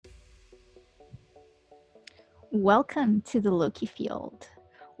Welcome to the LOKI field,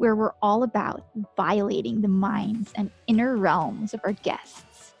 where we're all about violating the minds and inner realms of our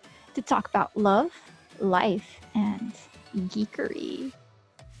guests to talk about love, life, and geekery.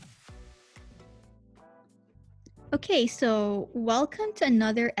 Okay, so welcome to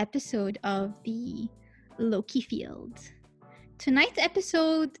another episode of the LOKI field. Tonight's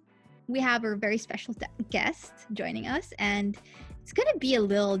episode, we have a very special guest joining us, and it's going to be a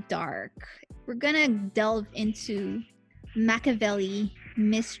little dark. We're going to delve into Machiavelli,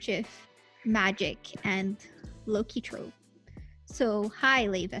 Mischief, magic, and LOKI Trope. So, hi,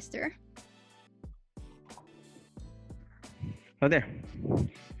 Leigh. Oh, there.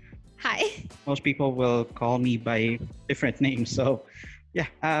 Hi. Most people will call me by different names. So, yeah,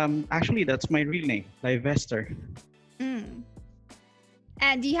 actually, that's my real name, Leigh.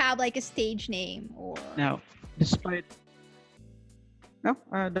 And do you have like a stage name or? Now, that's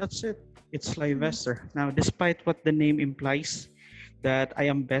it. It's Leigh. Now, despite what the name implies, that I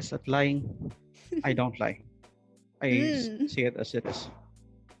am best at lying, I don't lie. I see it as it is.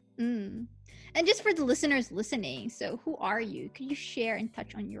 And just for the listeners listening, so who are you? Could you share and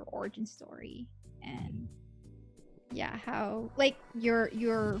touch on your origin story and how like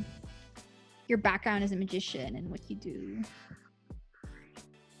your background as a magician and what you do?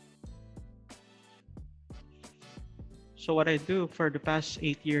 So what I do for the past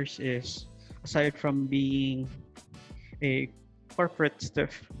 8 years is, aside from being a corporate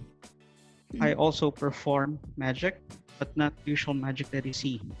stiff, I also perform magic, but not usual magic that you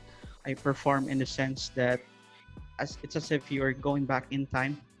see. I perform in the sense that it's as if you're going back in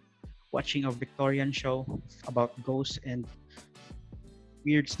time, watching a Victorian show about ghosts and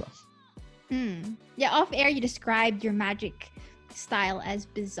weird stuff. Yeah, off air you described your magic style as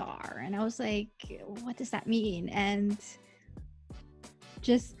bizarre, and I was like, what does that mean? And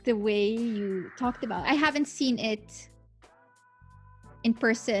just the way you talked about, I haven't seen it in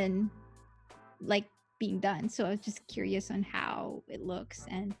person like being done, so I was just curious on how it looks.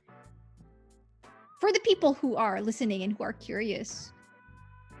 And for the people who are listening and who are curious,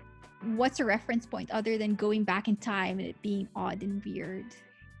 what's a reference point other than going back in time and it being odd and weird?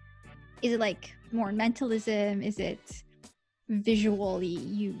 Is it like more mentalism? Is it visually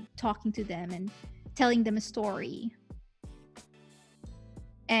you talking to them and telling them a story?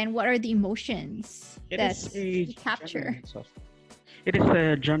 And what are the emotions that you capture? It is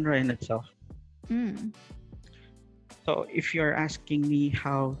a genre in itself. So if you're asking me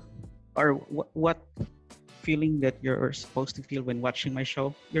how or what feeling that you're supposed to feel when watching my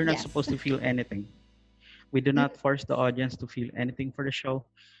show, you're not supposed to feel anything. We do not force the audience to feel anything for the show.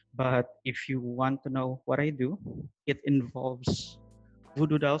 But if you want to know what I do, it involves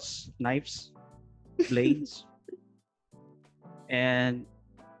voodoo dolls, knives, blades, and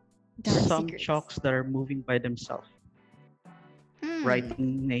some chalks that are moving by themselves.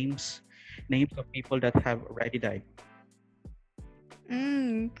 Writing names of people that have already died.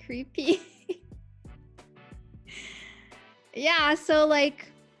 Creepy. Yeah, so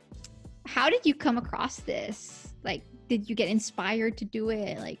like, how did you come across this? Like, did you get inspired to do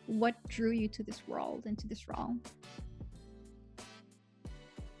it? Like, what drew you to this world and to this realm?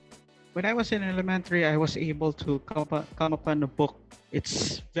 When I was in elementary, I was able to come upon a book.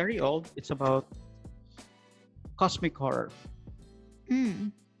 It's very old. It's about cosmic horror.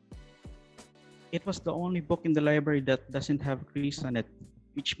 It was the only book in the library that doesn't have grease on it,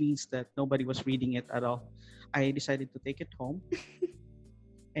 which means that nobody was reading it at all. I decided to take it home,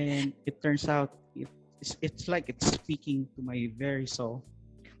 and it turns out it's like it's speaking to my very soul.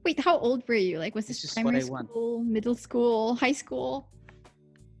 Wait, how old were you? Like, was this primary school, middle school, high school?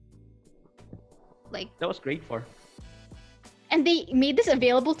 Like, that was grade 4. And they made this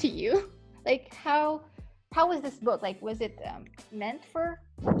available to you? Like, how was this book? Like, was it meant for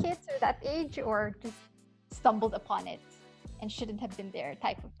kids or that age, or just stumbled upon it and shouldn't have been there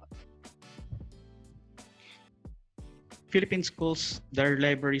type of book? Philippine schools, their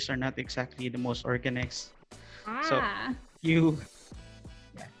libraries are not exactly the most organized. So you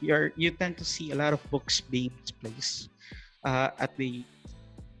tend to see a lot of books being displaced. At the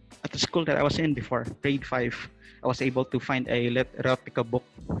school that I was in before, grade 5, I was able to find a erotica book.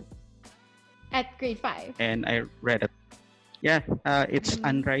 At grade 5? And I read it. Yeah, it's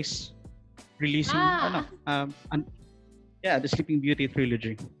Anne Rice releasing, the Sleeping Beauty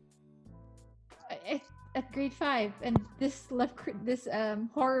trilogy. At grade 5, and this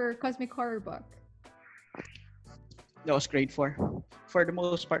cosmic horror book. That was grade 4. For the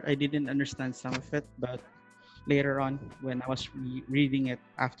most part, I didn't understand some of it, but later on, when I was reading it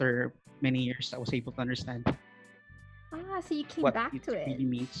after many years, I was able to understand. So you came what back it to it. really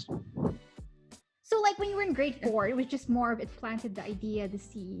means. So like when you were in grade 4, it was just more of it planted the idea, the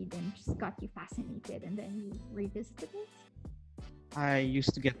seed, and just got you fascinated, and then you revisited it. I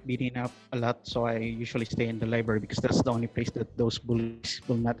used to get beaten up a lot, so I usually stay in the library because that's the only place that those bullies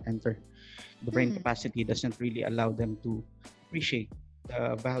will not enter. The brain capacity doesn't really allow them to appreciate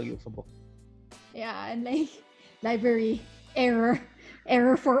the value of a book. Yeah, and like library error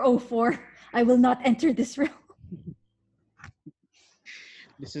 404. I will not enter this realm.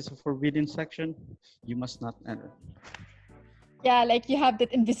 This is a forbidden section. You must not enter. Yeah, like you have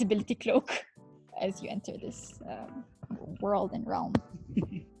that invisibility cloak as you enter this world and realm.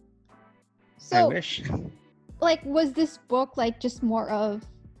 So, I wish. like, was this book like just more of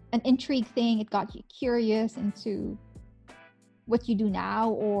an intrigue thing? It got you curious into what you do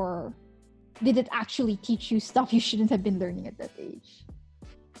now, or did it actually teach you stuff you shouldn't have been learning at that age?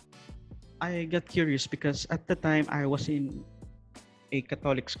 I got curious because at the time I was in a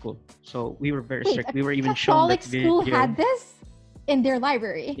Catholic school, so we were very strict. We were even shown that Catholic school video. had this in their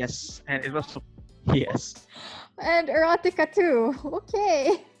library. Yes, and it was yes, And erotica too.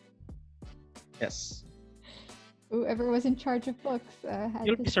 Okay. yes. Whoever was in charge of books had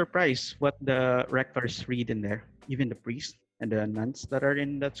You'll be this. surprised what the rectors read in there. Even the priests and the nuns that are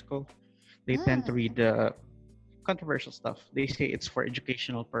in that school, they tend to read controversial stuff. They say it's for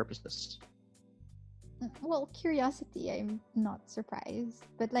educational purposes. Well, curiosity, I'm not surprised.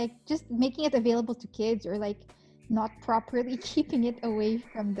 But like just making it available to kids, or like not properly keeping it away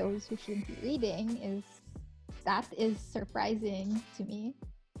from those who shouldn't be reading, is surprising to me.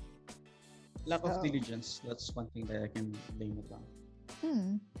 Lack of So- diligence. That's one thing that I can blame it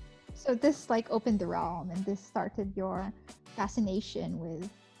on. So this like opened the realm, and this started your fascination with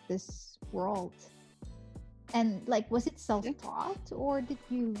this world. And like, was it self-taught, or did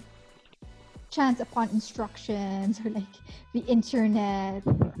you chance upon instructions, or like the internet?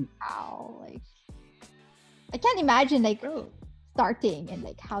 How, like, I can't imagine like Well, starting, and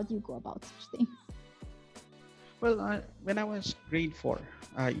like how do you go about such things? Well, when I was grade 4,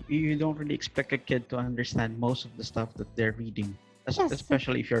 you don't really expect a kid to understand most of the stuff that they're reading, Yes.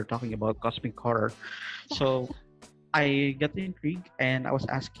 especially if you're talking about cosmic horror. So I got intrigued, and I was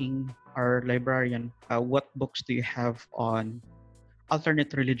asking our librarian, what books do you have on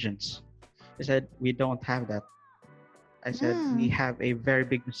alternate religions? He said, we don't have that. I said, we have a very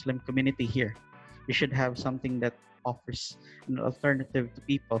big Muslim community here. You should have something that offers an alternative to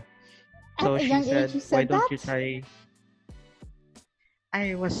people. So At a she young said, age, you why said don't you that? try?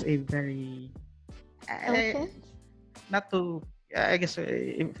 I was a very, Okay. not to, I guess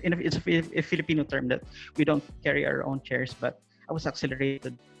it's a Filipino term that we don't carry our own chairs, but I was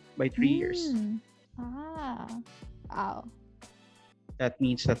accelerated by 3 years. Wow. That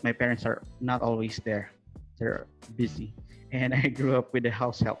means that my parents are not always there. They're busy. And I grew up with a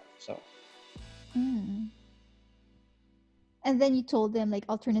house help. So And then you told them like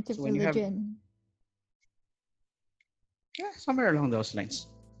alternative So when you have- religion, yeah, somewhere along those lines.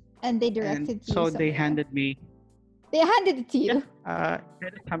 and they And directed you. so they somewhere. handed me They handed it to you.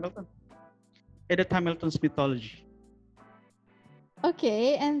 Edith Hamilton. Edith Hamilton's mythology.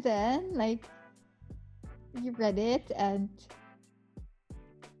 Okay, and then like you read it, and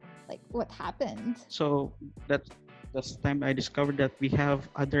like what happened? So that's the time I discovered that we have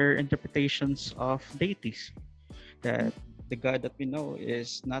other interpretations of deities. That the God that we know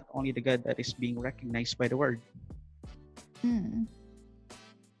is not only the God that is being recognized by the word.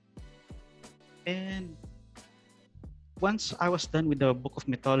 And once I was done with the book of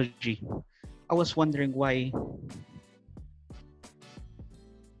mythology, I was wondering why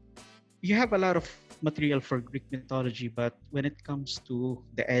you have a lot of material for Greek mythology, but when it comes to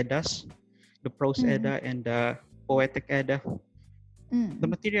the Eddas, the prose Edda and the poetic Edda, the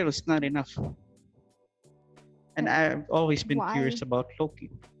material is not enough. And I've always been Why? curious about Loki.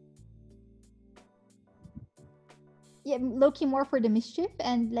 Yeah, Loki more for the mischief,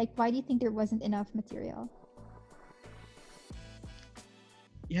 and like why do you think there wasn't enough material?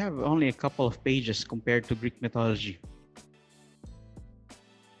 You have only a couple of pages compared to Greek mythology.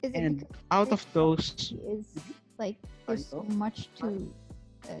 Is it And because out of those, is like there's so much to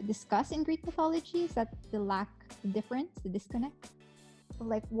discuss in Greek mythology? Is that the difference, the disconnect? So,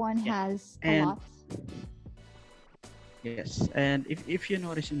 like one has a And- lot. yes, and if you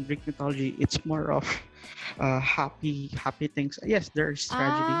notice in Greek mythology, it's more of happy things. Yes, there's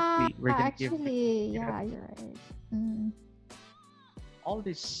tragedy. We're gonna give Actually, yeah, you're right. all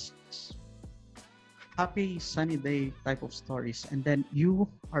these happy sunny day type of stories, and then you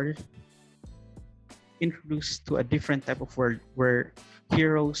are introduced to a different type of world where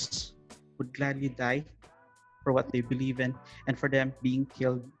heroes would gladly die for what they believe in, and for them being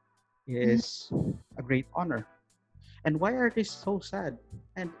killed is a great honor. And why are they so sad?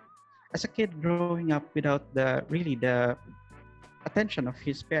 And as a kid growing up without the attention of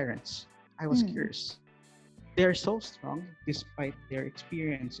his parents, I was Mm. curious. They're so strong despite their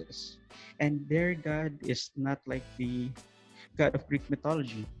experiences. And their God is not like the God of Greek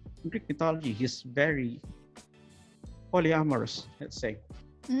mythology. In Greek mythology, he's very polyamorous, let's say.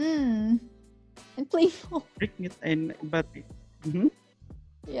 Mm. And playful. Greek myth and but Mhm.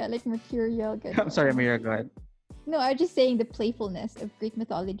 Yeah, like mercurial. Good. I'm sorry, Mira, go ahead. No, I'm just saying the playfulness of Greek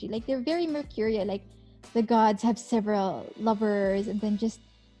mythology. Like they're very mercurial. Like the gods have several lovers, and then just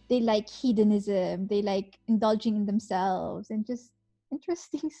they like hedonism. They like indulging in themselves, and just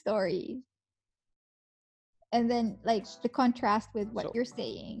interesting stories. And then like the contrast with what So you're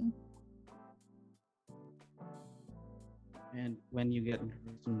saying. and when you get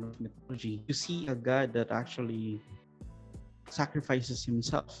introduced to Norse mythology, you see a god that actually sacrifices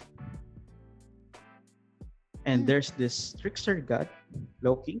himself. And Mm. there's this trickster god,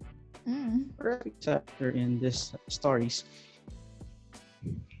 Loki, Mm. or a actor in these stories.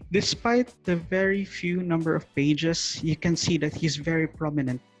 Despite the very few number of pages, you can see that he's very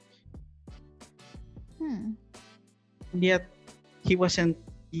prominent. Hmm. And yet, he wasn't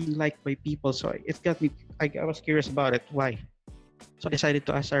being liked by people. So it got me. I was curious about it. Why? So I decided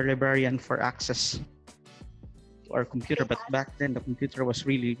to ask our librarian for access to our computer. But back then, the computer was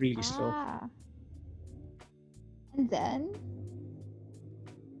really, really slow. Ah. And then.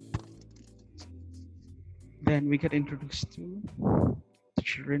 Then we get introduced to the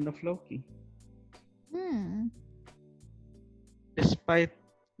children of Loki. Hmm. Despite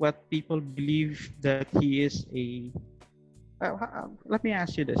what people believe that he is a let me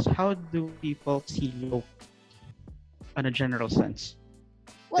ask you this: how do people see Loki on a general sense?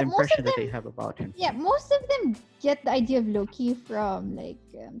 The Well, most impression of that they them. have about him. Yeah, most of them get the idea of Loki from like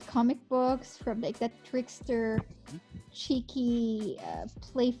comic books, from like that trickster, cheeky,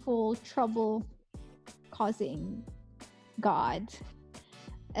 playful, trouble-causing god,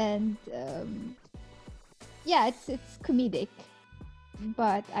 and yeah, it's comedic,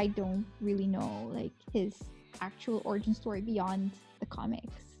 but I don't really know like his actual origin story beyond the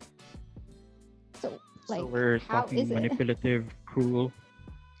comics. So like, So we're how talking is it manipulative, cruel,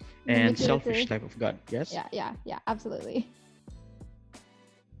 and selfish manipulative? type of god. Yes. Yeah, absolutely.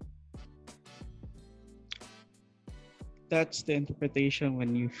 That's the interpretation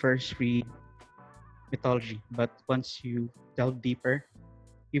when you first read mythology. But once you delve deeper,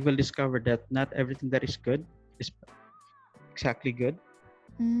 you will discover that not everything that is good is exactly good.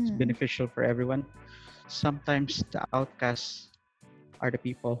 It's Mm. beneficial for everyone. Sometimes the outcasts are the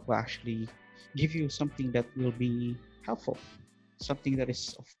people who actually give you something that will be helpful, something that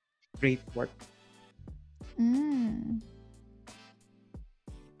is of great worth. Mm.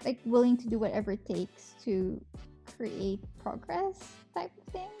 Like willing to do whatever it takes to create progress type of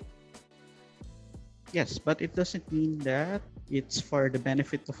thing. Yes, but it doesn't mean that it's for the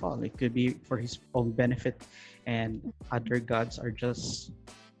benefit of all. It could be for his own benefit, and other gods are just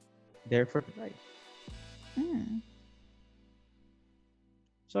there for the ride. Mm.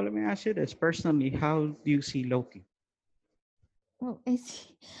 So let me ask you this personally: how do you see Loki? Well, I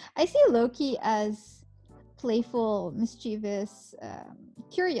see Loki as playful, mischievous,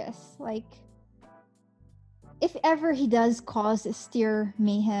 curious. Like if ever he does cause a stir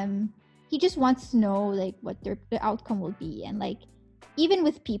mayhem, he just wants to know like what the outcome will be, and like even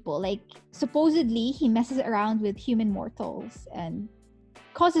with people, like supposedly he messes around with human mortals and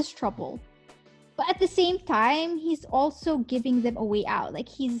causes trouble. But at the same time, he's also giving them a way out. Like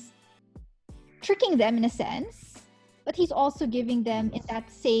he's tricking them in a sense, but he's also giving them in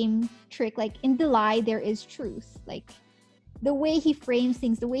that same trick. Like in the lie, there is truth. Like the way he frames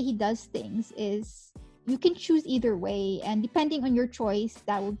things, the way he does things is you can choose either way. And depending on your choice,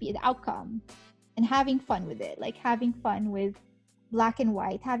 that will be the outcome. And having fun with it, like having fun with black and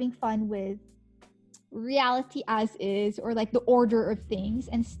white, having fun with reality as is, or like the order of things,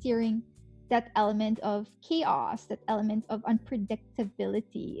 and steering that element of chaos, that element of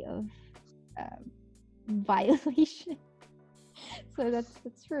unpredictability, of violation. So that's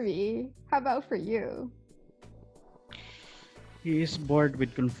for me. How about for you? He is bored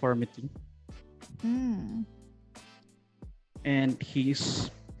with conformity, Mm. and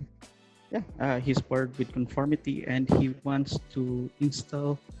he's bored with conformity, and he wants to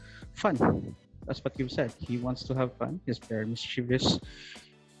instill fun. That's what you said. He wants to have fun. He's very mischievous,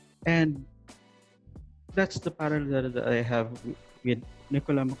 and that's the parallel that I have with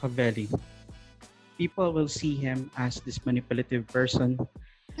Niccolo Machiavelli. People will see him as this manipulative person,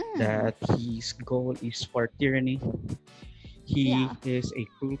 Mm. that his goal is for tyranny. He Yeah. is a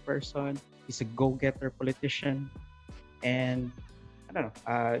cruel person. He's a go-getter politician, and I don't know.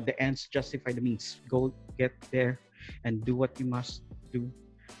 The ends justify the means. Go get there and do what you must do,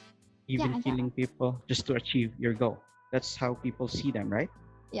 even Yeah. Yeah. killing people just to achieve your goal. That's how people see them, right?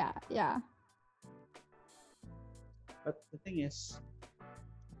 Yeah. Yeah. But the thing is,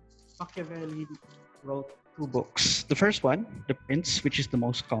 Machiavelli wrote two books. The first one, The Prince, which is the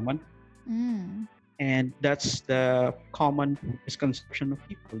most common, Mm. and that's the common misconception of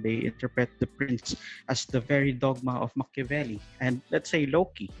people. They interpret the prince as the very dogma of Machiavelli and let's say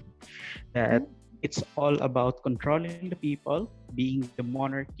Loki, that Mm. it's all about controlling the people, being the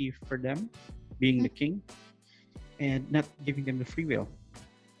monarchy for them, being the Mm. king, and not giving them the free will.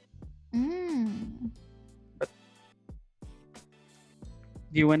 Mm. But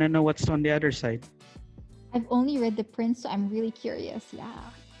do you want to know what's on the other side? I've only read The Prince, so I'm really curious. Yeah.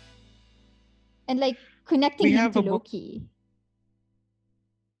 And like connecting We him have to a book Loki,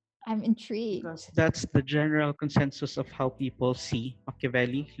 I'm intrigued. because that's the general consensus of how people see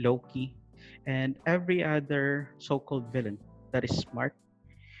Machiavelli, Loki, and every other so-called villain that is smart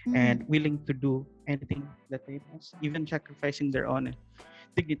and Mm. willing to do anything that they must, even sacrificing their own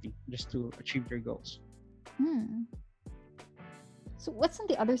dignity just to achieve their goals. Mm. So what's on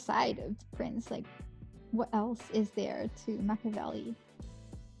the other side of The Prince? Like, what else is there to Machiavelli?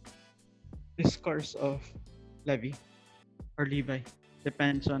 Discourse of Levi or Levi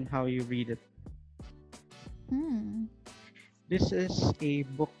depends on how you read it. Mm. This is a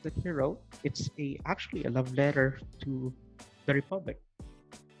book that he wrote. It's actually a love letter to the Republic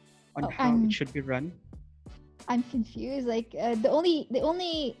on Oh, how it should be run. I'm confused. Like the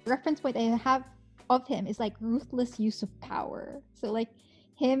only reference point I have of him is like ruthless use of power. So like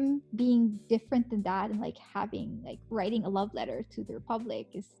him being different than that and like having like writing a love letter to the Republic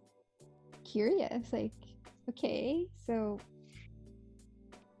is curious. Like, okay, so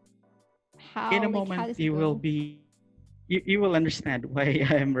In a how moment, does it you will go? be you will understand why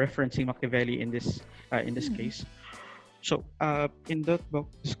I am referencing Machiavelli in this Hmm. case. So, in that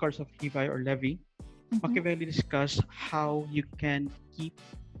book, Discourse of Levi or Levi, Mm-hmm. Machiavelli discussed how you can keep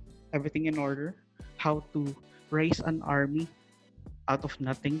everything in order, how to raise an army out of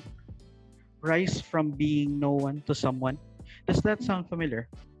nothing, rise from being no one to someone. Does that sound familiar?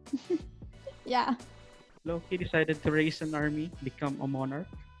 Yeah. Loki decided to raise an army, become a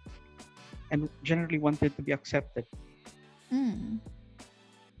monarch, and generally wanted to be accepted. Mm.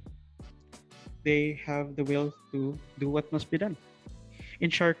 They have the will to do what must be done. In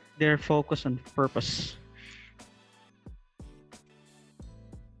short, they're focused on purpose.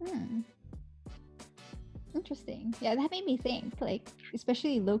 Hmm. Interesting. Yeah, that made me think, like,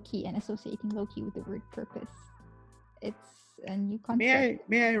 especially Loki and associating Loki with the word purpose. It's a new concept.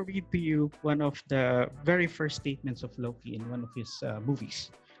 May I read to you one of the very first statements of Loki in one of his movies?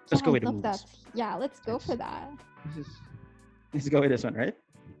 Let's Yeah, go with I'd the love that. movies. Yeah, let's go for Let's, that. this is, let's go with this one, right?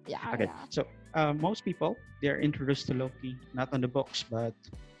 Yeah, Okay. yeah. So most people they are introduced to Loki not on the books but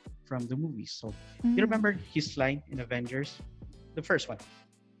from the movies. So you Mm. remember his line in Avengers, the first one.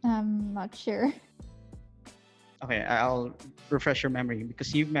 I'm not sure. Okay, I'll refresh your memory because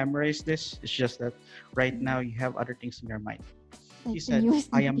you've memorized this. It's just that right now you have other things in your mind. He Like the said, newest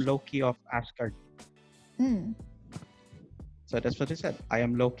 "I am movie. Loki of Asgard." Mm. So that's what he said. I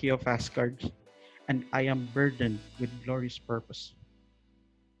am Loki of Asgard, and I am burdened with glorious purpose.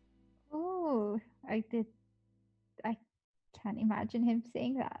 Oh, I did. I can't imagine him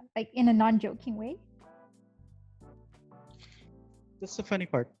saying that, like in a non-joking way. That's the funny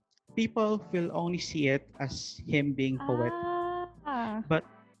part. People will only see it as him being poetic. Ah. But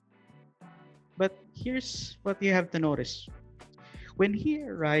here's what you have to notice. When he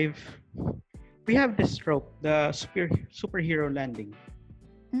arrived, we have this trope, the superhero landing.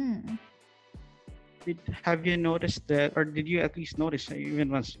 Mm. Have you noticed that, or did you at least notice even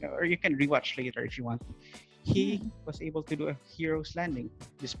once, or you can rewatch later if you want? He Mm. was able to do a hero's landing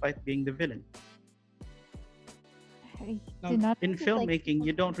despite being the villain. I Now, do not in notice, like. filmmaking,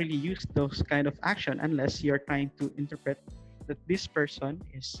 you don't really use those kind of action unless you're trying to interpret that this person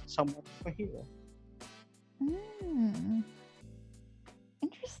is somewhat of a hero. Mm.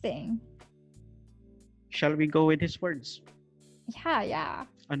 Interesting. Shall we go with his words Yeah, yeah.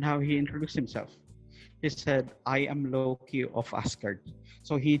 on how he introduced himself? He said, "I am Loki of Asgard."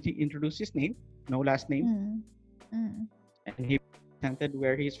 So he introduced his name, no last name, Mm. Mm. and he presented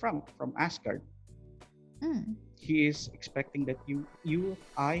where he's from Asgard. Mm. He is expecting that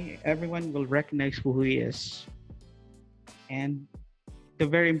everyone will recognize who he is. And the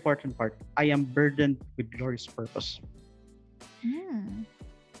very important part, I am burdened with glorious purpose. Mm.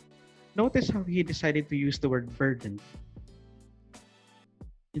 Notice how he decided to use the word burden.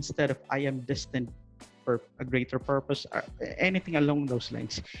 instead of I am destined for a greater purpose, or anything along those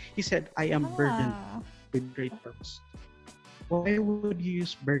lines. He said, I am burdened Ah, with great purpose. Why would you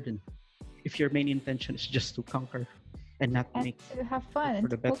use burden if your main intention is just to conquer and not and make to have it fun for and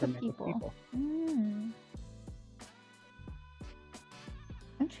the to cope with betterment of people. people?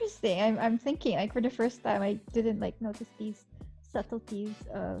 Interesting. I'm thinking like for the first time I didn't like notice these subtleties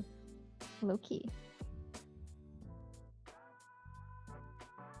of Loki.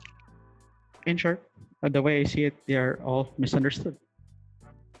 In short, the way I see it, they are all misunderstood.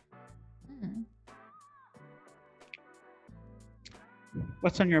 Hmm.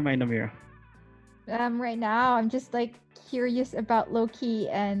 What's on your mind, Amira? Right now I'm just like curious about Loki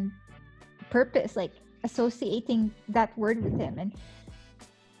and purpose, like associating that word with him, and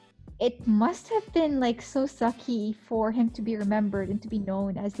it must have been like so sucky for him to be remembered and to be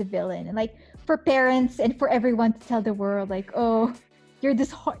known as the villain, and like for parents and for everyone to tell the world like, oh, you're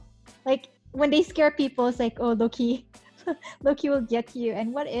this hard, like when they scare people it's like, oh, Loki Loki will get you.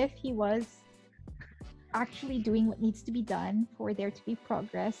 And what if he was actually doing what needs to be done for there to be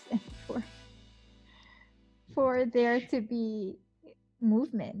progress and for there to be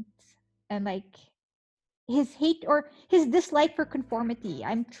movement, and like his hate or his dislike for conformity,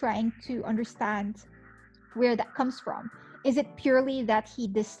 I'm trying to understand where that comes from. Is it purely that he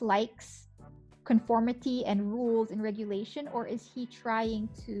dislikes conformity and rules and regulation, or is he trying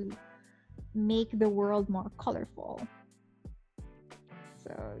to make the world more colorful?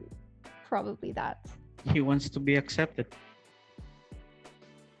 So probably that. He wants to be accepted.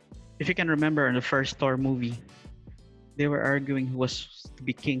 If you can remember in the first Thor movie, they were arguing who was to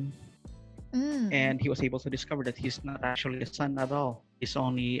be king, and he was able to discover that he's not actually a son at all. He's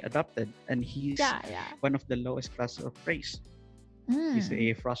only adopted, and he's Yeah. one of the lowest class of race. He's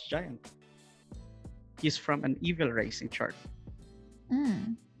a frost giant. He's from an evil race in short.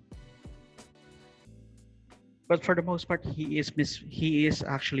 But for the most part, he is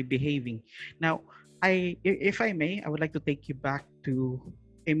actually behaving. Now, if I may, I would like to take you back to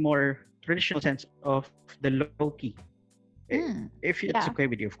a more traditional sense of the Loki. If it's Yeah. okay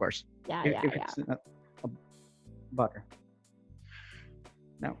with you, of course. Yeah. If it's not a butter.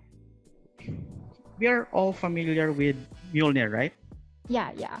 Now, we are all familiar with Mjolnir, right?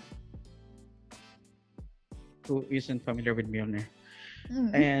 Yeah. Who isn't familiar with Mjolnir?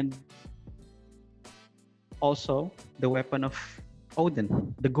 And also the weapon of Odin,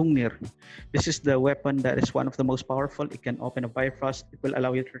 the Gungnir. This is the weapon that is one of the most powerful. It can open a bifrost. It will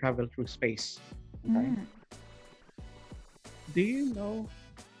allow you to travel through space. Okay? Do you know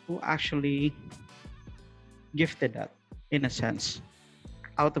who actually gifted that? In a sense,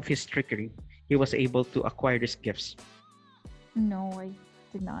 out of his trickery, he was able to acquire these gifts. No, I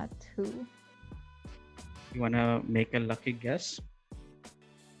did not. Who? You wanna make a lucky guess?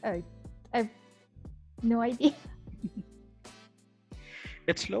 I've no idea.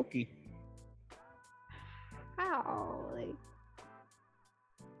 It's Loki. How? Like,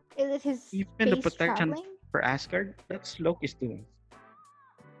 is it his Even the space protection traveling? for Asgard, that's Loki's doing.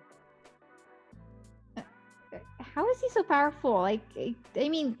 How is he so powerful? Like, I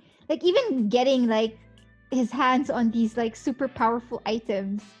mean, like even getting like his hands on these like super powerful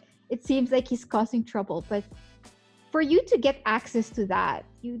items, it seems like he's causing trouble. But for you to get access to that,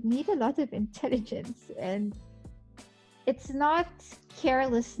 you need a lot of intelligence, and it's not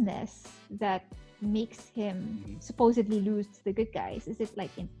carelessness that makes him supposedly lose to the good guys. Is it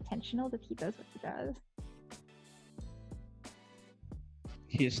like intentional that he does what he does?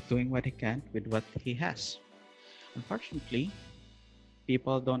 He is doing what he can with what he has. Unfortunately,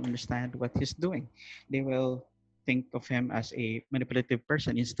 people don't understand what he's doing. They will think of him as a manipulative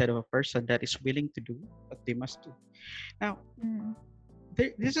person instead of a person that is willing to do what they must do. Now,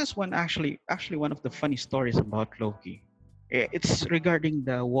 this is actually one of the funny stories about Loki. It's regarding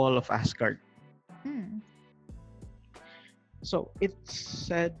the wall of Asgard. So it's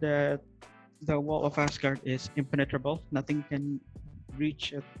said that the wall of Asgard is impenetrable. Nothing can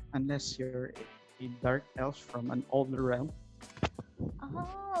reach it unless you're a dark elf from an older realm.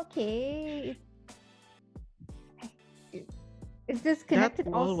 Oh, okay. Is this connected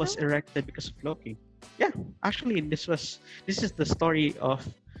That wall also? was erected because of Loki. Yeah, actually, this is the story of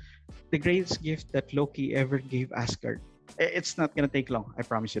the greatest gift that Loki ever gave Asgard. It's not gonna take long, I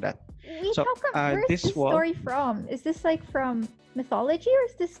promise you that. Wait, So, how come? Where's this this wall, story from? Is this like from mythology, or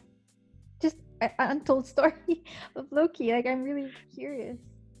is this just an untold story of Loki? Like, I'm really curious.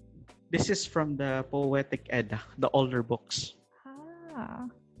 this is from the Poetic Edda, the older books. Ah,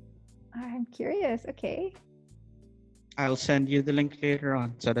 I'm curious. Okay. I'll send you the link later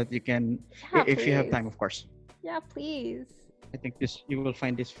on so that you can, Yeah, if you have please. time, of course. Yeah, please. I think this you will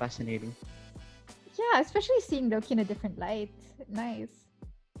find this fascinating. Yeah, especially seeing Loki in a different light. Nice.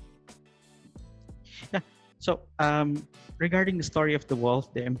 Yeah. So, regarding the story of the wall,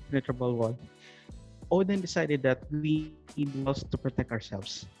 the impenetrable wall, Odin decided that we need walls to protect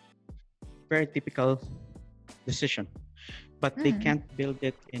ourselves. Very typical decision. But they Mm. can't build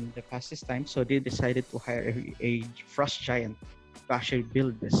it in the fastest time, so they decided to hire a frost giant to actually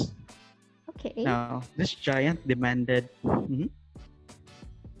build this. Okay. Now, this giant demanded. Mhm.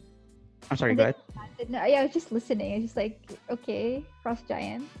 I'm sorry, And go they ahead. demanded. No, yeah, I was just listening. I was just like, okay, frost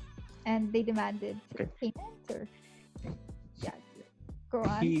giants, and they demanded Okay. payment or yeah. Go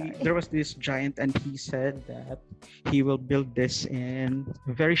on. He Sorry. there was this giant, and he said that he will build this in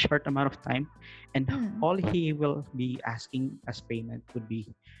a very short amount of time, and Mm. all he will be asking as payment would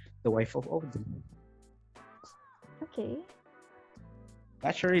be the wife of Odin. Okay.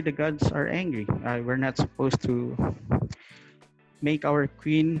 Naturally, the gods are angry. We're not supposed to make our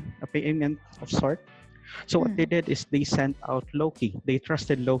queen a payment of sort. So what they Mm. did is they sent out Loki. They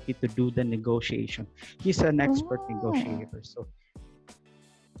trusted Loki to do the negotiation. He's an expert Oh. negotiator. So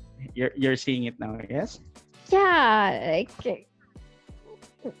you're seeing it now, yes? Yeah. Like,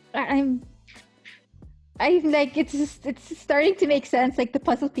 I'm. I'm like it's starting to make sense. Like the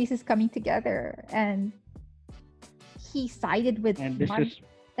puzzle pieces coming together, and he sided with And this one. is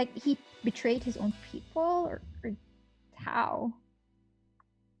Like he betrayed his own people, or how?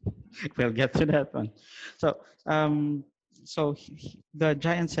 we'll get to that one. So the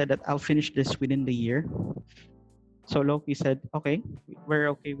giant said that I'll finish this within the year. So Loki said, okay, we're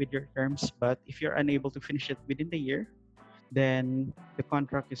okay with your terms, but if you're unable to finish it within the year, then the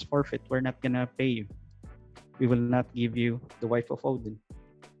contract is forfeit. We're not gonna pay you. We will not give you the wife of Odin.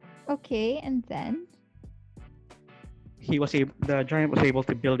 Okay, and then The giant was able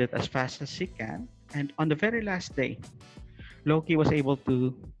to build it as fast as he can, and on the very last day, Loki was able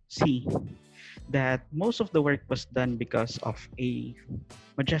to see that most of the work was done because of a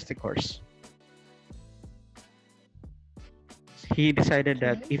majestic horse. He decided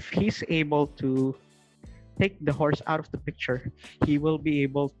that okay. if he's able to take the horse out of the picture, he will be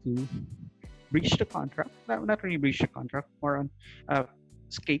able to breach the contract. Not really breach the contract, more on uh,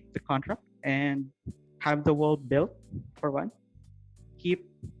 escape the contract and have the wall built for one. Keep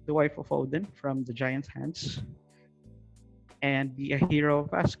the wife of Odin from the giant's hands and be a hero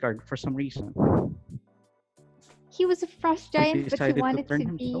of Asgard for some reason. He was a frost He giant, but he decided to wanted turn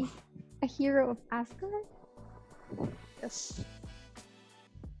to be himself. a hero of Asgard. Yes,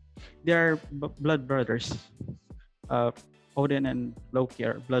 they are blood brothers. Uh, Odin and Loki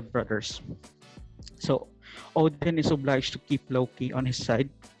are blood brothers. So Odin is obliged to keep Loki on his side.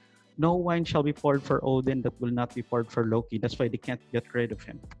 No wine shall be poured for Odin that will not be poured for Loki. That's why they can't get rid of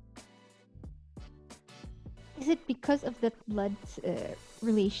him. Is it because of the blood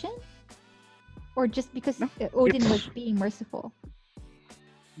relation, or just because No, Odin was it's being merciful?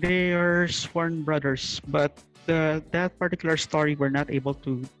 they are sworn brothers, but that particular story we're not able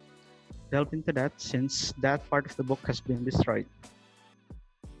to delve into that since that part of the book has been destroyed.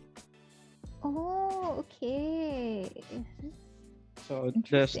 Oh, okay. So the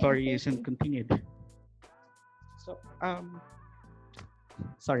Interesting. story isn't Okay. continued. So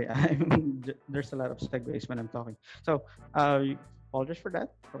sorry, there's a lot of segues when I'm talking. So apologies for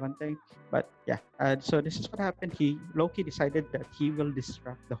that for one thing, but yeah. So this is what happened. Loki decided that he will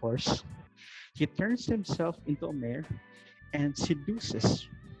distract the horse. He turns himself into a mare and seduces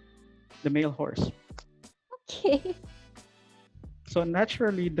the male horse. Okay. So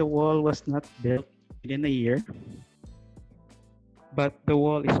naturally, the wall was not built within a year, but the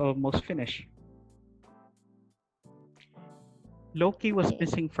wall is almost finished. Loki was Okay.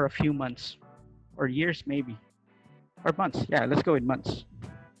 missing for a few months, or years maybe, or months. Yeah, let's go with months.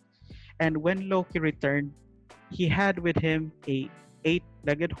 And when Loki returned, he had with him a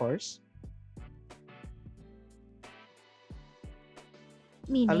eight-legged horse,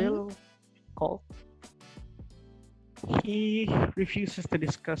 a Meaning, little colt. He refuses to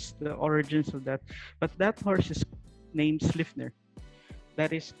discuss the origins of that, but that horse is named Slifner.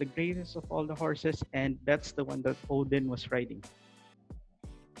 That is the greatest of all the horses, and that's the one that Odin was riding.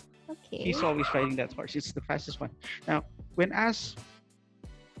 okay. He's always riding that horse. It's the fastest one. Now, when asked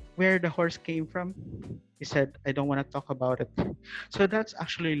where the horse came from, he said, I don't want to talk about it. So that's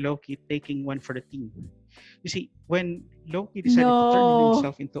actually Loki taking one for the team. You see, when Loki decided to turn No.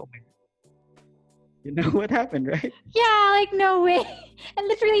 himself into a man, you know what happened, right? Yeah, like no way. And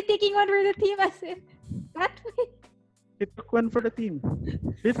literally taking one for the team as in that way. He took one for the team,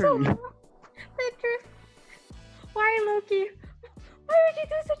 So literally. literally. Why Loki? Why would you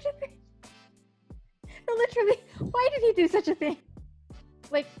do such a thing? So literally, why did he do such a thing?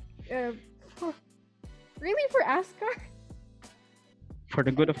 Like, for, really for Asgard? For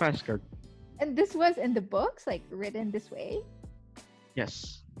the good of Asgard. And this was in the books, like written this way.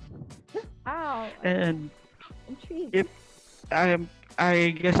 Yes. Wow, And intrigued. if I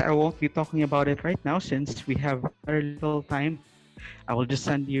guess I won't be talking about it right now since we have very little time. I will just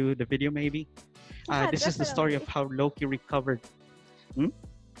send you the video maybe. Yeah, This is the story of definitely. how Loki recovered.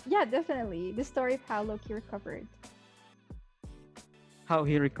 Yeah, definitely. The story of how Loki recovered. How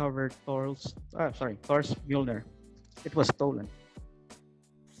he recovered Thor's Mjolnir. It was stolen.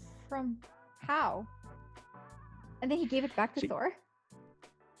 From how? And then he gave it back to See, Thor?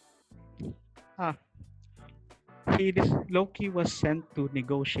 ah, Loki was sent to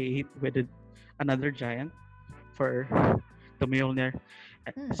negotiate with another giant for the Mjolnir,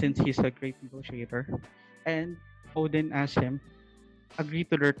 Hmm. since he's a great negotiator. And Odin asked him, agree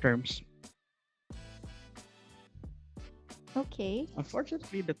to their terms. Okay.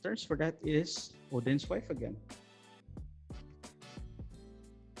 Unfortunately, the terms for that is Odin's wife again.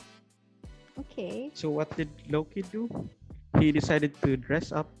 Okay. So what did Loki do? He decided to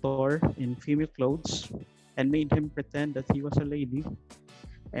dress up Thor in female clothes and made him pretend that he was a lady,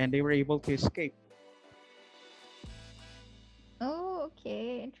 and they were able to escape. Oh,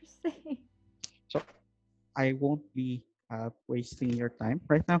 okay. Interesting. So I won't be wasting your time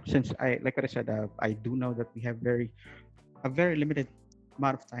right now, since like what I said, I do know that we have a very limited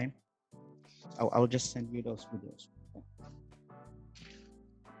amount of time. I'll just send you those videos.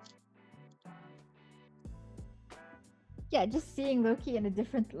 Yeah, just seeing Loki in a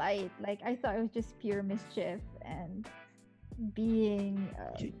different light. Like, I thought it was just pure mischief and being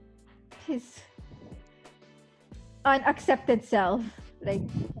his unaccepted self. Like,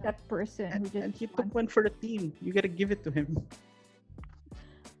 that person who And just he took wants. one for the team. You gotta give it to him.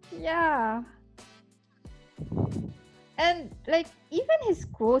 Yeah. And like even his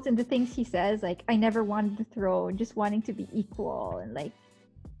quotes and the things he says, like I never wanted the throne, just wanting to be equal, and like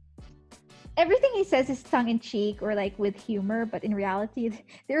everything he says is tongue in cheek or like with humor, but in reality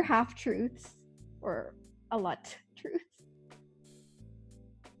they're half truths or a lot truths.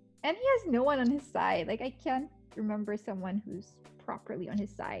 And he has no one on his side. Like I can't remember someone who's properly on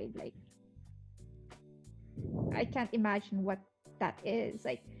his side. Like I can't imagine what that is.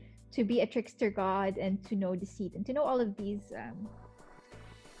 Like to be a trickster god and to know deceit and to know all of these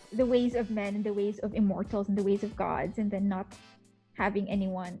the ways of men and the ways of immortals and the ways of gods, and then not having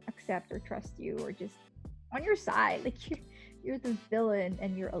anyone accept or trust you or just on your side. Like you're the villain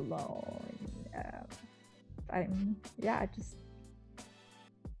and you're alone. Just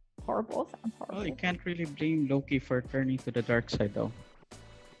horrible. Sounds Well, you horrible. can't really blame Loki for turning to the dark side, though.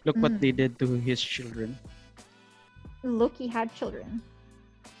 Look what they Mm. did to his children. Loki had children.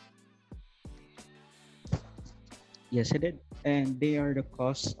 Yes, he did. And they are the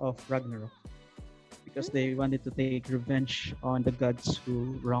cause of Ragnarok, because they wanted to take revenge on the gods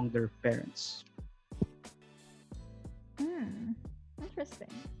who wronged their parents. Interesting.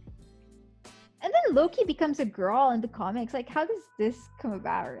 And then Loki becomes a girl in the comics. Like, how does this come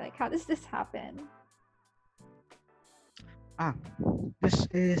about? Or like, how does this happen? Ah, this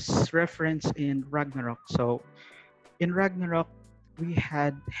is reference in Ragnarok. So, in Ragnarok, we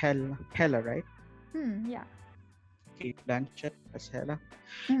had Hela, right? Yeah. Kate Blanchett as Hela.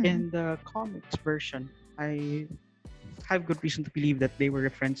 Mm. In the comics version, I have good reason to believe that they were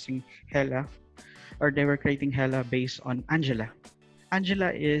referencing Hela, or they were creating Hela based on Angela.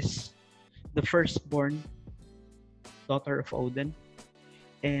 Angela is the firstborn daughter of Odin,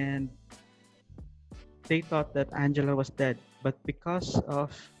 and they thought that Angela was dead, but because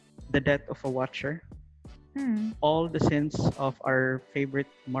of the death of a Watcher, Mm. all the sins of our favorite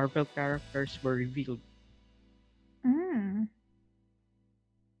Marvel characters were revealed. Mm.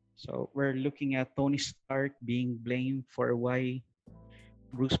 So we're looking at Tony Stark being blamed for why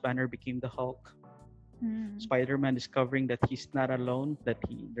Bruce Banner became the Hulk. Mm. Spider-Man discovering that he's not alone, that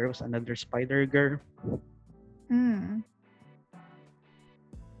there was another Spider Girl. Mm.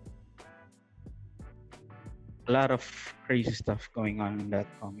 A lot of crazy stuff going on in that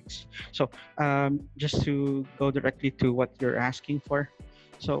comics. So just to go directly to what you're asking for.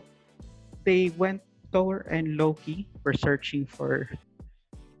 So Thor and Loki were searching for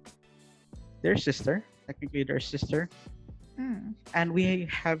their sister, technically their sister. Mm. And we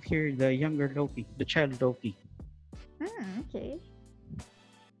have here the younger Loki, the child Loki. Okay.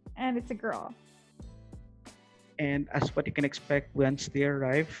 And it's a girl. And as what you can expect, once they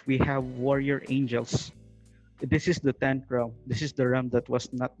arrive, we have warrior angels. This is the 10th realm. This is the realm that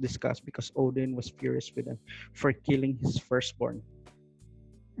was not discussed because Odin was furious with them for killing his firstborn.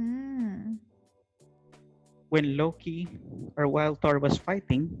 Mm. when Loki, or while Thor was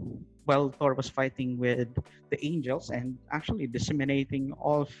fighting with the angels and actually disseminating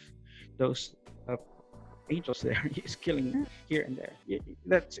all of those angels there, he's killing Mm. here and there.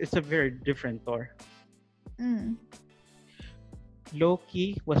 It's a very different Thor. Mm.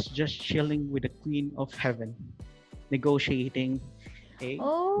 Loki was just chilling with the Queen of Heaven, negotiating a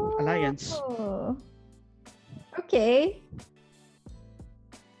alliance. Oh. Okay.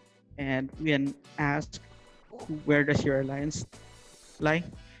 And when asked, where does your alliance lie?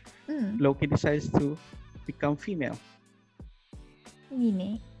 Mm. Loki decides to become female.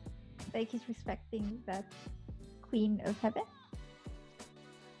 Meaning, like he's respecting that Queen of Heaven.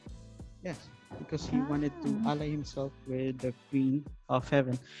 Yes, because he wanted to ally himself with the Queen of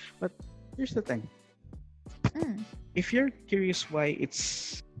Heaven. But here's the thing. Mm. If you're curious why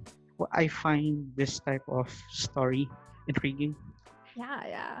I find this type of story intriguing,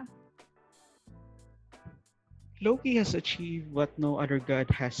 Yeah. Loki has achieved what no other god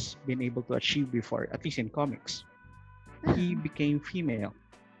has been able to achieve before, at least in comics. He became female.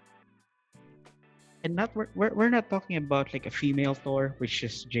 And not we're not talking about like a female Thor, which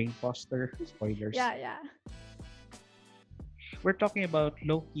is Jane Foster. Spoilers. Yeah. We're talking about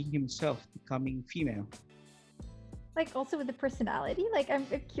Loki himself becoming female. Like also with the personality. Like I'm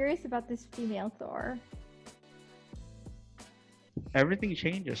curious about this female Thor. Everything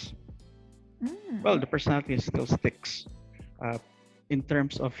changes. Mm. Well, the personality still sticks. In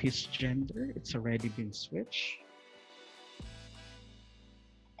terms of his gender, it's already been switched.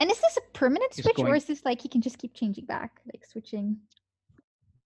 And is this a permanent He's switch, or going- is this like he can just keep changing back, like switching?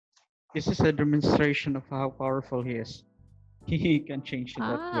 This is a demonstration of how powerful he is. He can change it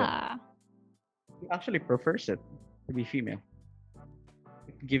at will. He actually prefers it to be female.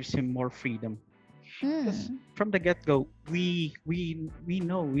 It gives him more freedom. Because from the get-go, we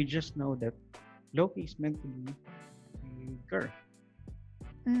just know that Loki is meant to be a girl.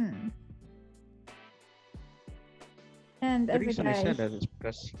 And The as reason a I guy, said that is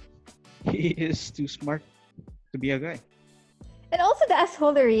because he is too smart to be a guy. and also the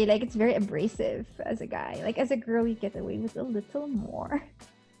assholery, like it's very abrasive as a guy. Like as a girl, you get away with a little more.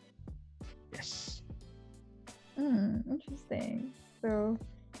 Yes. Interesting. So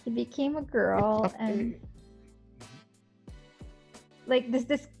he became a girl, and like does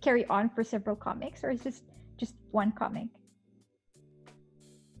this carry on for several comics, or is this just one comic?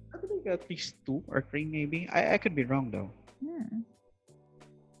 I believe at least 2 or 3 maybe. I could be wrong though.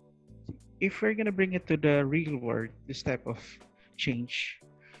 If we're gonna bring it to the real world, this type of change,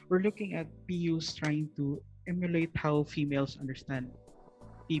 we're looking at PUs trying to emulate how females understand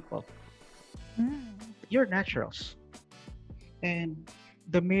people. You're naturals. And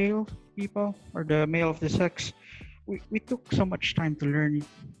the male people, or the male of the sex, we took so much time to learn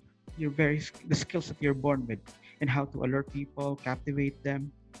the skills that you're born with, and how to alert people, captivate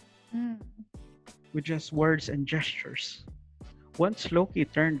them with just words and gestures. Once Loki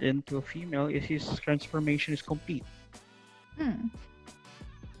turned into a female, his transformation is complete.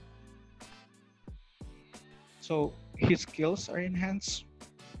 So his skills are enhanced,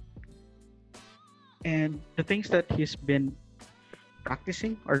 and the things that he's been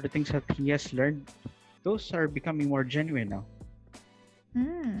practicing, or the things that he has learned, those are becoming more genuine now.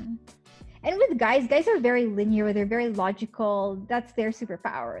 And with guys are very linear, they're very logical. That's their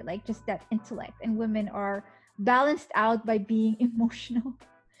superpower, like just that intellect. And women are balanced out by being emotional.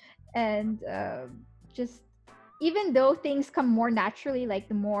 And just even though things come more naturally, like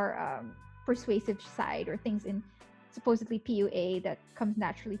the more persuasive side, or things in supposedly PUA that comes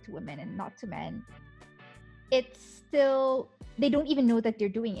naturally to women and not to men, it's still, they don't even know that they're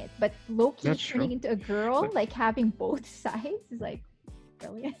doing it. But Loki That's turning true. into a girl, like having both sides, is like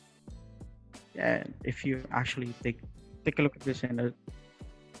brilliant. Yeah, if you actually take a look at this in a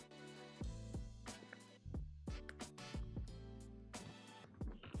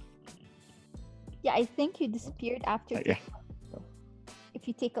Yeah, I think you disappeared after. yeah. If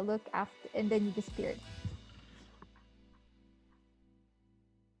you take a look after, and then you disappeared.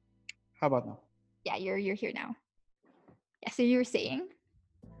 How about now? Yeah, you're here now. Yeah, so you were saying?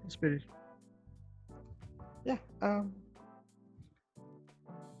 Spirit. Yeah.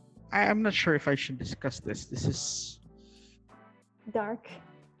 I'm not sure if I should discuss this. This is Dark.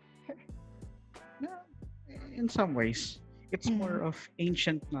 in some ways, it's more of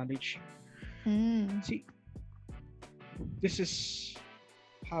ancient knowledge. See, this is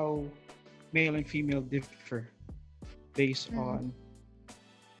how male and female differ based on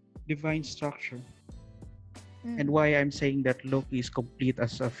divine structure. And why I'm saying that Loki is complete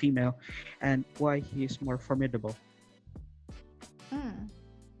as a female, and why he is more formidable.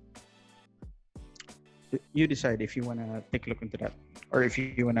 you decide if you want to take a look into that or if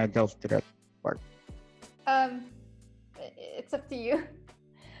you want to delve to that part. Um, it's up to you.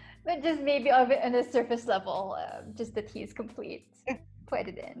 But just maybe of it on a surface level, just that he's complete. Yeah. Put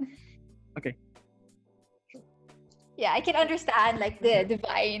it in. Okay. Yeah, I can understand like the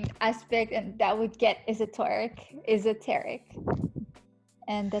divine aspect, and that would get esoteric,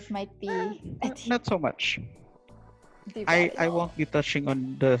 and that might be Not so much. I won't be touching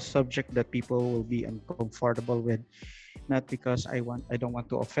on the subject that people will be uncomfortable with, not because I don't want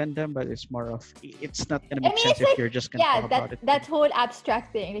to offend them, but it's more of it's not gonna make sense it's if like, you're just gonna talk about it. that whole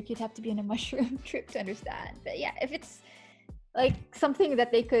abstract thing, like you'd have to be on a mushroom trip to understand. But yeah, if it's like something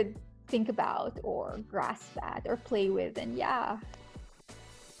that they could think about or grasp at or play with, then yeah.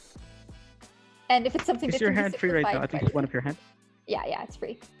 And if it's something Is that your can be hand free right now? simplified At least one of your hand. yeah, it's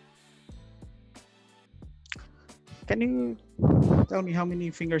free. Can you tell me how many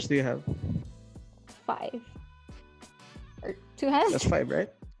fingers do you have? 5 or 2 hands. That's 5, right?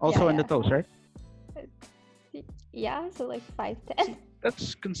 Also on the toes, right? Yeah, so like 5, 10.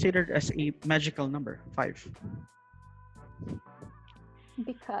 That's considered as a magical number, 5.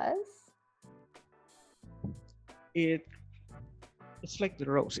 Because it's like the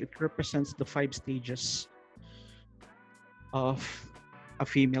rose. It represents the 5 stages of a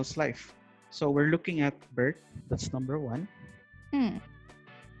female's life. So we're looking at birth, that's number 1.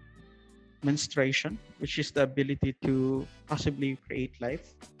 Menstruation, which is the ability to possibly create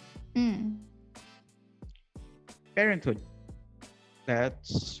life. Parenthood,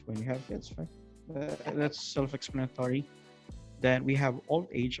 that's when you have kids, right? That's self-explanatory. Then we have old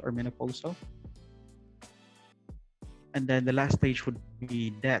age or menopausal. And then the last stage would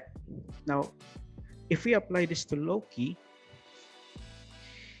be death. Now, if we apply this to Loki,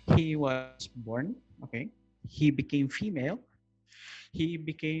 he was born, okay? He became female. He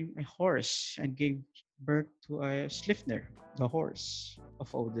became a horse and gave birth to a Slifner, the horse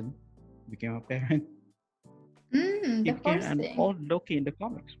of Odin. Became a parent. He the became horse an thing. old Loki in the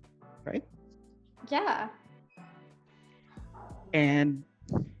comics, right? Yeah. And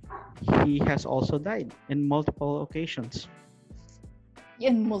he has also died in multiple occasions.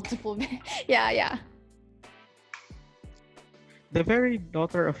 In multiple. Yeah. The very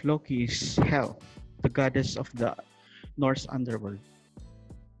daughter of Loki is Hel, the goddess of the Norse underworld.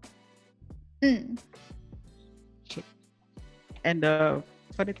 And the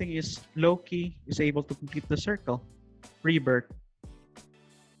funny thing is, Loki is able to complete the circle, rebirth.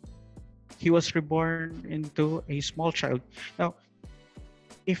 He was reborn into a small child. Now,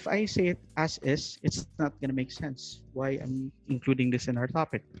 if I say it as is, it's not going to make sense why I'm including this in our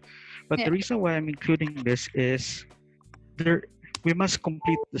topic. But the reason why I'm including this is we must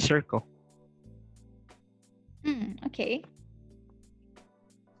complete the circle. Okay.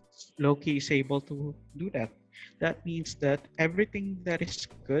 Loki is able to do that. That means that everything that is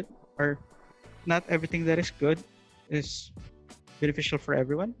good, or not everything that is good, is beneficial for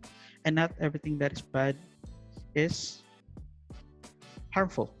everyone, and not everything that is bad is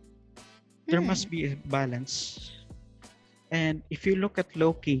harmful. There must be a balance. And if you look at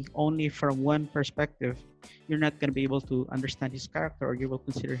Loki only from one perspective, you're not going to be able to understand his character, or you will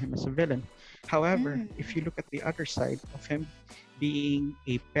consider him as a villain. However, if you look at the other side of him, being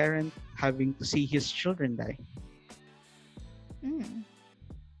a parent, having to see his children die,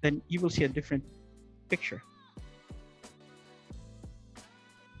 then you will see a different picture.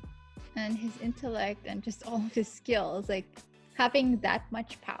 And his intellect and just all of his skills, like having that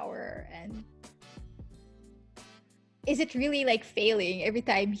much power, and is it really like failing every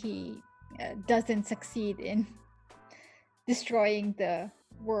time he doesn't succeed in destroying the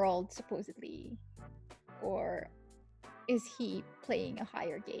world supposedly, or is he playing a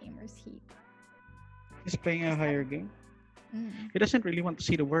higher game, or is he's playing a higher game? He doesn't really want to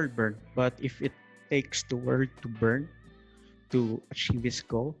see the world burn, but if it takes the world to burn to achieve his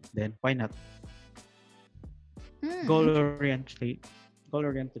goal, then why not? Goal-oriented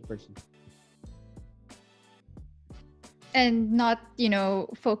person. And not,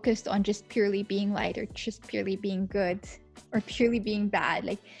 focused on just purely being light, or just purely being good, or purely being bad.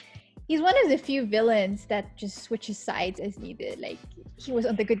 Like, he's one of the few villains that just switches sides as needed. Like, he was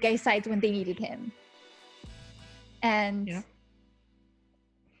on the good guy sides when they needed him. And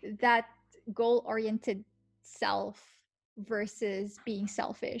that goal-oriented self versus being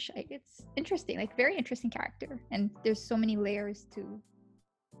selfish, it's interesting, like very interesting character. And there's so many layers to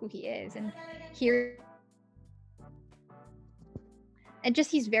who he is. And here, and just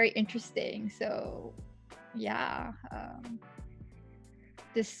he's very interesting. So yeah,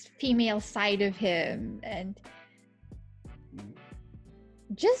 this female side of him, and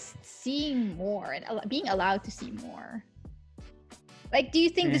just seeing more and being allowed to see more. Like, do you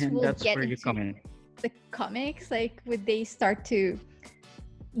think this And will that's get where you into come in. the comics? Like, would they start to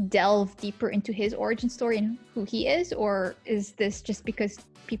delve deeper into his origin story and who he is, or is this just because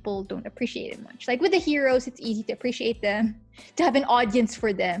people don't appreciate it much? Like with the heroes, it's easy to appreciate them, to have an audience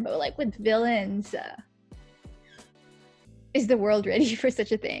for them, but like with villains, is the world ready for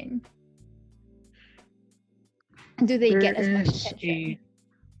such a thing? Do they There get as much is attention?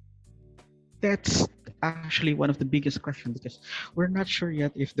 that's actually one of the biggest questions because we're not sure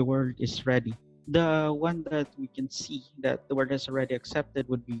yet if the world is ready. The one that we can see that the world has already accepted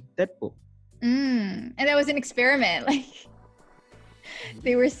would be Deadpool. And that was an experiment. Like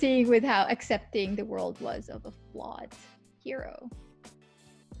they were seeing with how accepting the world was of a flawed hero.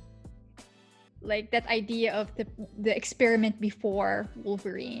 Like that idea of the experiment before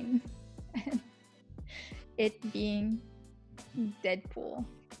Wolverine, and it being Deadpool.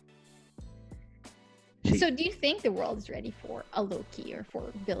 See, So do you think the world is ready for a Loki or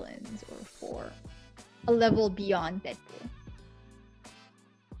for villains or for a level beyond Deadpool?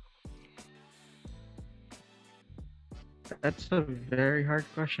 that's a very hard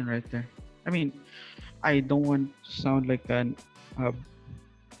question right there. I mean, I don't want to sound like an uh,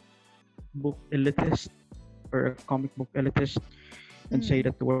 book elitist or a comic book elitist and say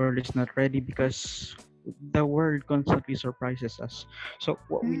that the world is not ready because the world constantly surprises us. So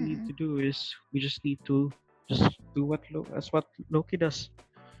what we need to do is we just need to just do what Loki does.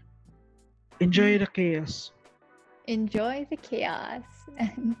 Enjoy the chaos. Enjoy the chaos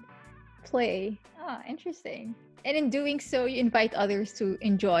and play. Ah, interesting. And in doing so, you invite others to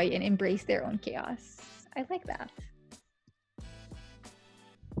enjoy and embrace their own chaos. I like that.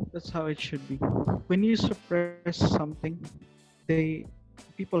 That's how it should be. When you suppress something, they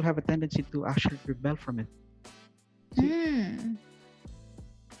people have a tendency to actually rebel from it. See,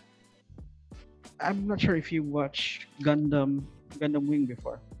 I'm not sure if you watch Gundam Wing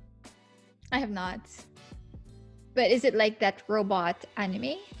before. I have not. But is it like that robot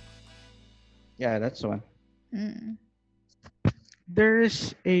anime? Yeah, that's the one. There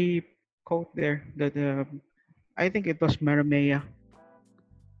is a quote there that I think it was Maramea.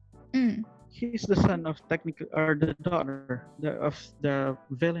 He's the son of technical or the daughter of the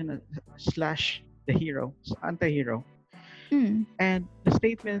villain slash the hero, anti-hero. And the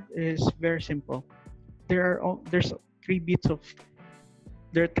statement is very simple. There's three bits of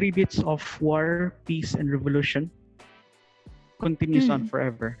there are three bits of war, peace, and revolution continues on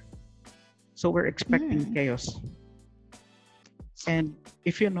forever. So we're expecting chaos. And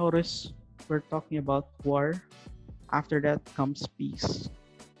if you notice, we're talking about war. After that comes peace.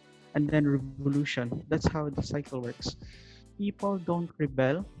 And then revolution. That's how the cycle works. People don't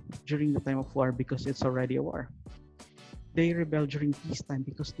rebel during the time of war because it's already a war. They rebel during peacetime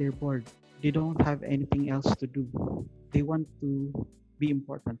because they're bored. They don't have anything else to do. They want to be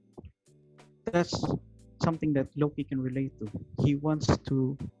important. That's something that Loki can relate to. He wants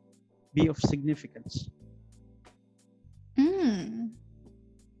to be of significance.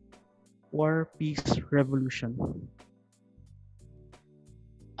 War, peace, revolution.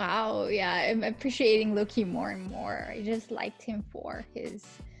 Wow, yeah, I'm appreciating Loki more and more. I just liked him for his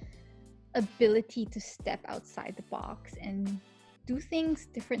ability to step outside the box and do things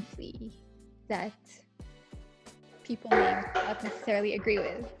differently that people may not necessarily agree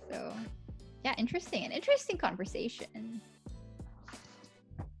with. So, yeah, interesting. An interesting conversation.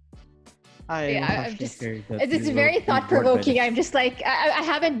 I'm just, it's very thought-provoking. I'm just like, I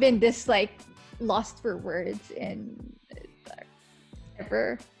haven't been this like lost for words in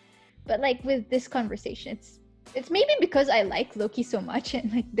ever, but like with this conversation, it's maybe because I like Loki so much and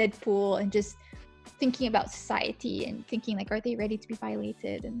like Deadpool and just thinking about society and thinking like, are they ready to be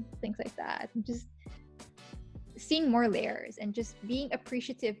violated and things like that. And just seeing more layers and just being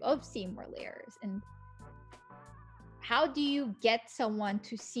appreciative of seeing more layers. And how do you get someone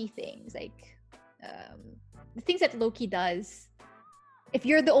to see things like the things that Loki does? If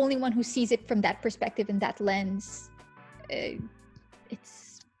you're the only one who sees it from that perspective and that lens,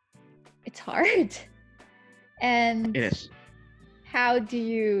 it's hard. And it is. How do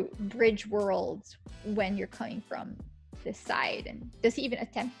you bridge worlds when you're coming from this side? And does he even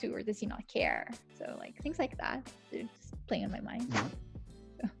attempt to, or does he not care? So like things like that, they're just playing on my mind.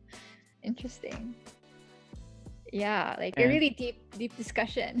 So, interesting. Yeah, like a really deep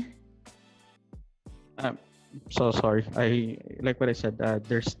discussion. I'm so sorry. I like what I said.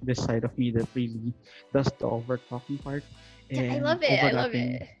 There's this side of me that really does the over talking part. Yeah, I love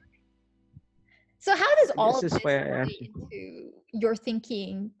it. So how does all of this play into your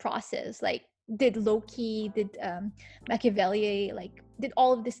thinking process? Like did Loki, did Machiavelli, like did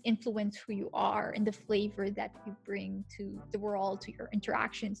all of this influence who you are and the flavor that you bring to the world, to your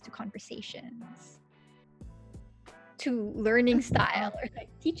interactions, to conversations, to learning style or like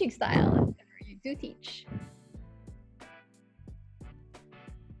teaching style, if you do teach?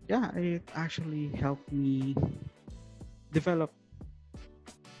 Yeah, it actually helped me develop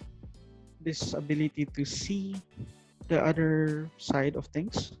this ability to see the other side of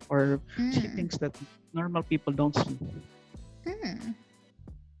things, or see things that normal people don't see.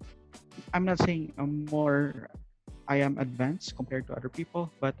 I'm not saying I am advanced compared to other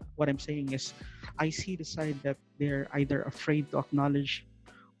people, but what I'm saying is I see the side that they're either afraid to acknowledge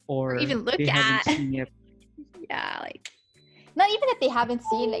Or or even look they haven't at. seen yet. Yeah, like not even that they haven't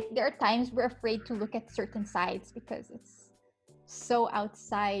seen, like there are times we're afraid to look at certain sides because it's so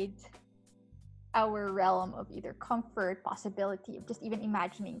outside our realm of either comfort, possibility, of just even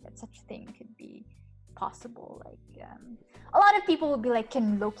imagining that such a thing could be possible. Like a lot of people will be like,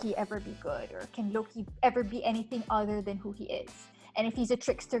 can Loki ever be good, or can Loki ever be anything other than who he is? And if he's a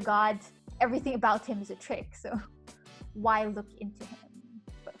trickster god, everything about him is a trick, so why look into him?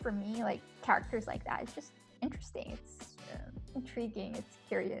 But for me, like characters like that, it's just interesting, it's intriguing, it's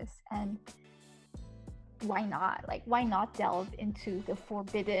curious, and why not? Like, why not delve into the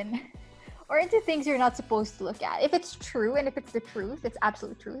forbidden or into things you're not supposed to look at? If it's true, and if it's the truth, it's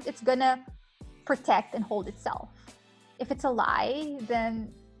absolute truth, it's gonna protect and hold itself. If it's a lie,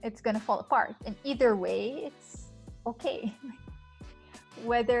 then it's gonna fall apart. And either way, it's okay.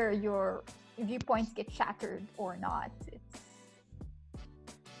 Whether your viewpoints get shattered or not,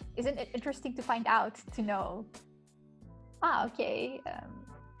 isn't it interesting to find out, to know, okay,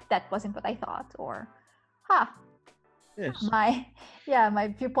 that wasn't what I thought, or Yes. my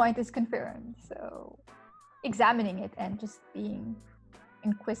viewpoint is confirmed. So examining it and just being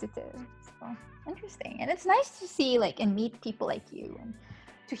inquisitive. So interesting. And it's nice to see like and meet people like you, and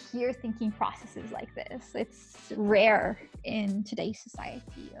to hear thinking processes like this. It's rare in today's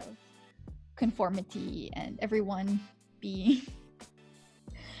society of conformity and everyone being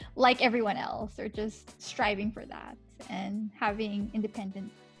like everyone else, or just striving for that, and having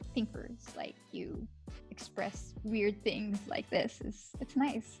independent thinkers like you express weird things like this it's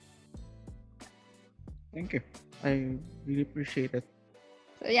nice. Thank you. I really appreciate it.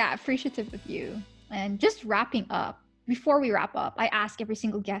 So yeah, appreciative of you. And just wrapping up, before we wrap up, I ask every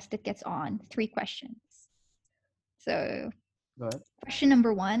single guest that gets on 3 questions. So Go ahead. question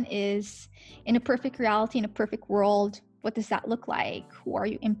number 1 is, in a perfect reality, in a perfect world, what does that look like? Who are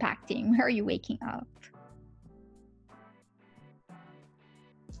you impacting? Where are you waking up?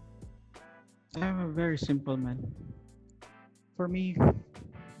 I'm a very simple man. For me,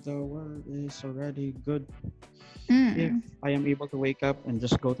 the world is already good if I am able to wake up and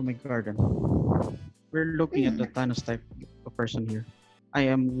just go to my garden. We're looking at the Thanos type of person here. I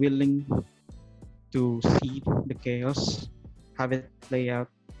am willing to see the chaos, have it play out,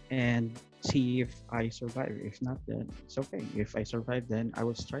 and see if I survive. If not, then it's okay. If I survive, then I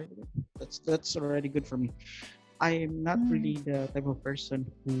will strive with it. That's already good for me. I am not really the type of person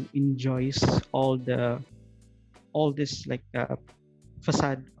who enjoys all this like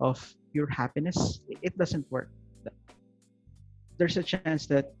facade of pure happiness. It doesn't work. There's a chance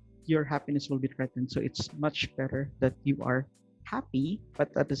that your happiness will be threatened. So it's much better that you are happy,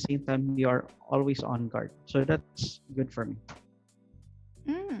 but at the same time you are always on guard. So that's good for me.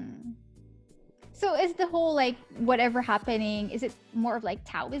 So is the whole like whatever happening, is it more of like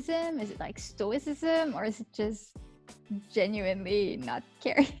Taoism? Is it like Stoicism? Or is it just genuinely not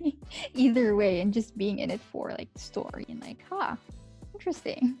caring either way and just being in it for like the story and like,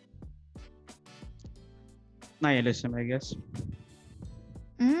 interesting. Nihilism, I guess.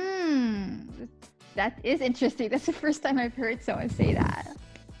 That is interesting. That's the first time I've heard someone say that.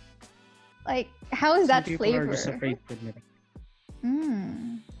 Like, how is that people flavor? Are just afraid to admit it.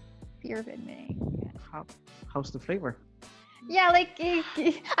 Fear of admitting. How's the flavor? Yeah, like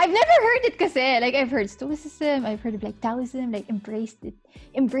I've never heard it kasi. Like I've heard Stoicism, I've heard of like Taoism, like embrace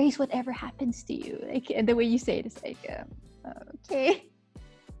whatever happens to you. Like, and the way you say it is like, okay.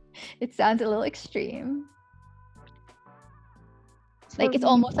 It sounds a little extreme. Like it's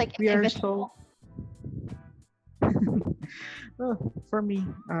almost like we are inevitable. For me,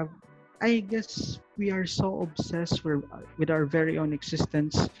 I guess we are so obsessed with our very own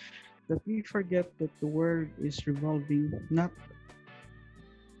existence that we forget that the world is revolving not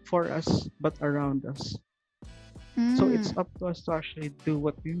for us but around us. So it's up to us to actually do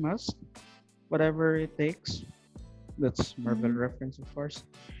what we must, whatever it takes. That's Marvel reference, of course.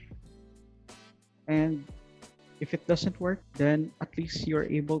 And if it doesn't work, then at least you're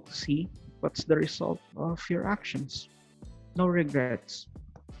able to see what's the result of your actions. No regrets.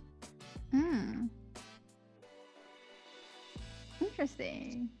 Hmm.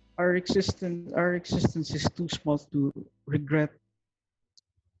 Interesting. Our existence is too small to regret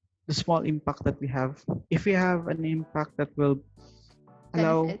the small impact that we have. If we have an impact that will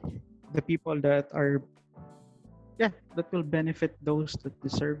allow Benefit. the people that are, yeah, that will benefit those that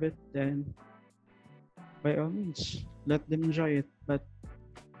deserve it, then by all means let them enjoy it. But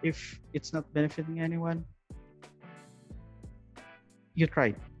if it's not benefiting anyone, you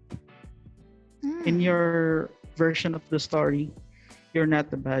tried. In Hmm. your version of the story, you're not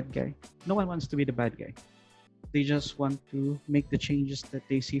the bad guy. No one wants to be the bad guy. They just want to make the changes that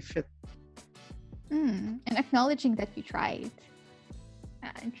they see fit. And acknowledging that you tried.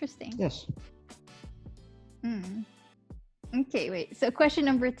 Interesting. Yes. Hmm. Okay, wait. So question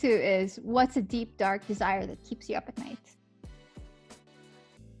number 2 is, what's a deep, dark desire that keeps you up at night?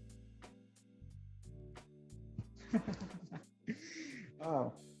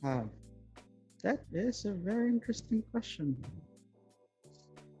 Oh, that is a very interesting question.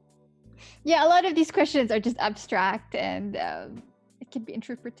 Yeah, a lot of these questions are just abstract, and it can be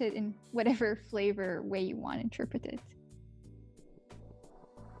interpreted in whatever flavor way you want to interpret it.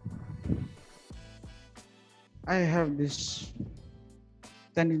 I have this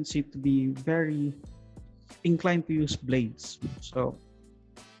tendency to be very inclined to use blades. So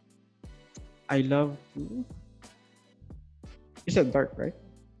I love to. You said dark, right?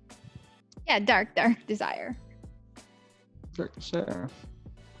 Yeah, dark, dark desire. Dark desire.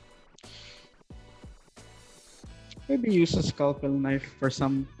 Maybe use a scalpel knife for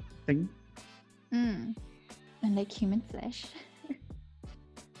something. Unlike human flesh.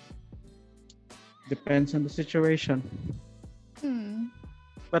 Depends on the situation.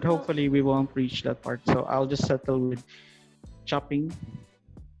 But Well- hopefully we won't reach that part. So I'll just settle with chopping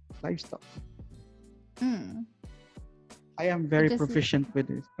livestock. I am very just- proficient when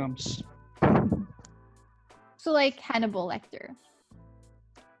it comes. So like Hannibal Lecter.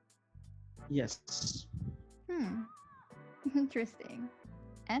 Yes. Interesting.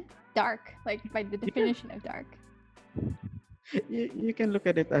 And dark, like by the definition of dark. You can look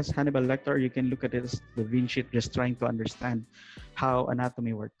at it as Hannibal Lecter, or you can look at it as Da Vinci just trying to understand how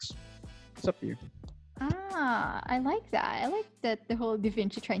anatomy works. It's up to you. I like that. I like that the whole Da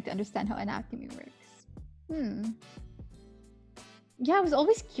Vinci trying to understand how anatomy works. Yeah, I was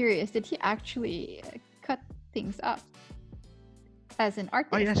always curious. Did he actually cut things up as an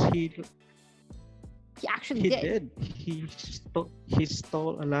artist? Oh yes, He actually he did. He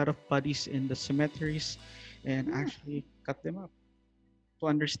stole a lot of bodies in the cemeteries and actually cut them up to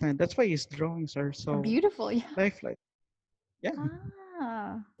understand. That's why his drawings are so Beautiful, yeah. lifelike. Yeah.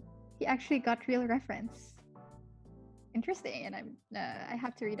 He actually got real reference. Interesting, and I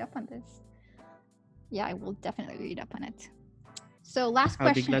have to read up on this. Yeah, I will definitely read up on it. So last I'll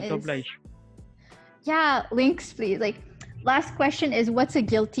be question glad to is, oblige. yeah, links please. Like, last question is, what's a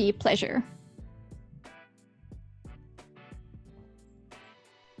guilty pleasure?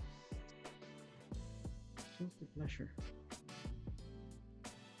 Guilty pleasure.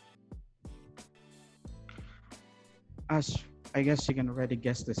 As I guess you can already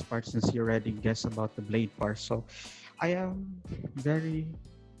guess this part since you already guessed about the blade part. So I am very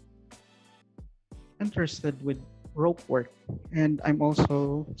interested with rope work, and I'm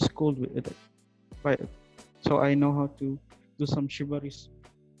also schooled with it. Right. So I know how to do some shibari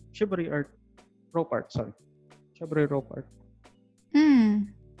art, rope art. Sorry, shibari rope art.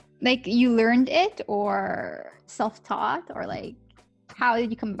 Like, you learned it or self-taught, or like, how did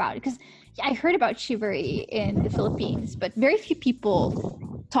you come about it? Because I heard about chivalry in the Philippines, but very few people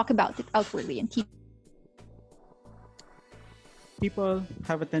talk about it outwardly and teach. People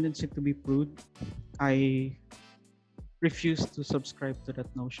have a tendency to be prude. I refuse to subscribe to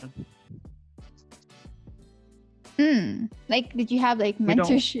that notion. Like, did you have like We don't-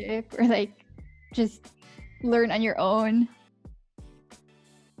 mentorship or like just learn on your own?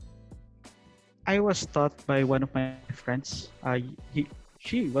 I was taught by one of my friends.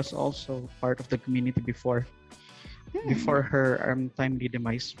 She was also part of the community before her timely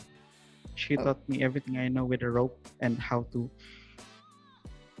demise. She taught me everything I know with a rope and how to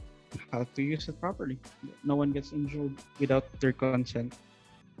use it properly. No one gets injured without their consent.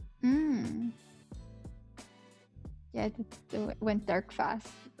 Yeah, it went dark fast,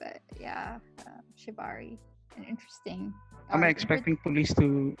 but yeah, shibari, an interesting. Am I expecting police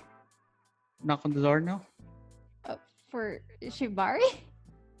to knock on the door now? For shibari?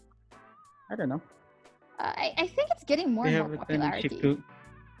 I don't know. I think it's getting more They and have more a tendency popularity. to.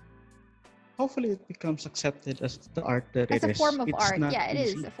 hopefully it becomes accepted as the art that As it a is. form of It's art. not Yeah, it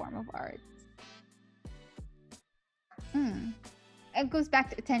is easy. a form of art. It goes back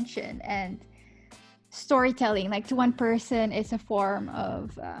to attention and storytelling. Like, to one person, it's a form of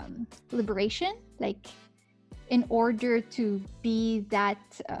liberation. Like, in order to be that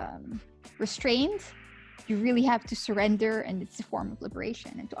restrained, you really have to surrender, and it's a form of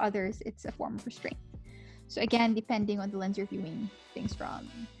liberation. And to others, it's a form of restraint. So again, depending on the lens you're viewing things from,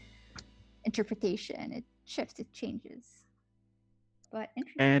 interpretation, it shifts, it changes. But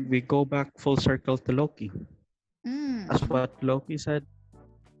interesting. And we go back full circle to Loki. As what Loki said,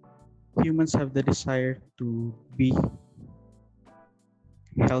 humans have the desire to be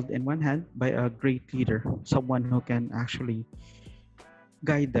held in one hand by a great leader, someone who can actually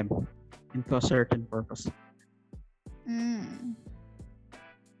guide them into a certain purpose.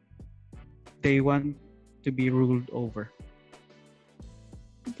 They want to be ruled over.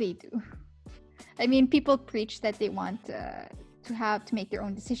 They do. I mean, people preach that they want to make their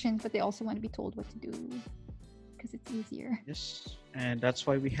own decisions, but they also want to be told what to do because it's easier. Yes, and that's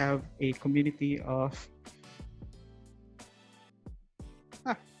why we have a community of.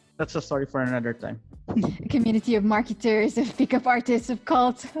 That's a story for another time. A community of marketers, of pickup artists, of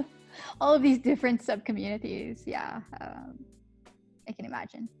cults, all of these different sub-communities. Yeah, I can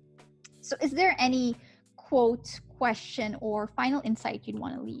imagine. So is there any quote, question, or final insight you'd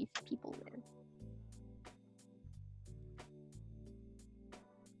want to leave people with?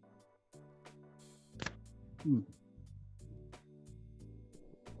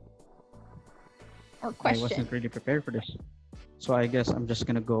 Or question. I wasn't really prepared for this. So I guess I'm just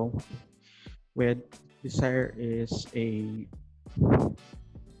gonna go with desire is a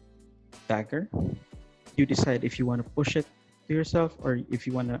dagger. You decide if you want to push it to yourself or if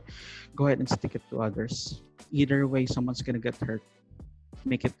you want to go ahead and stick it to others. Either way, someone's gonna get hurt.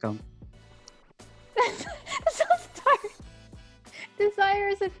 Make it count. So dark. Desire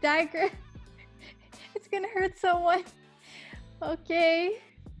is a dagger. It's gonna hurt someone. Okay.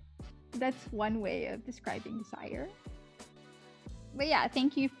 That's one way of describing desire. But yeah,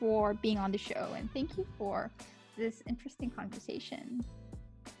 thank you for being on the show, and thank you for this interesting conversation.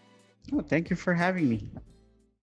 Oh, thank you for having me.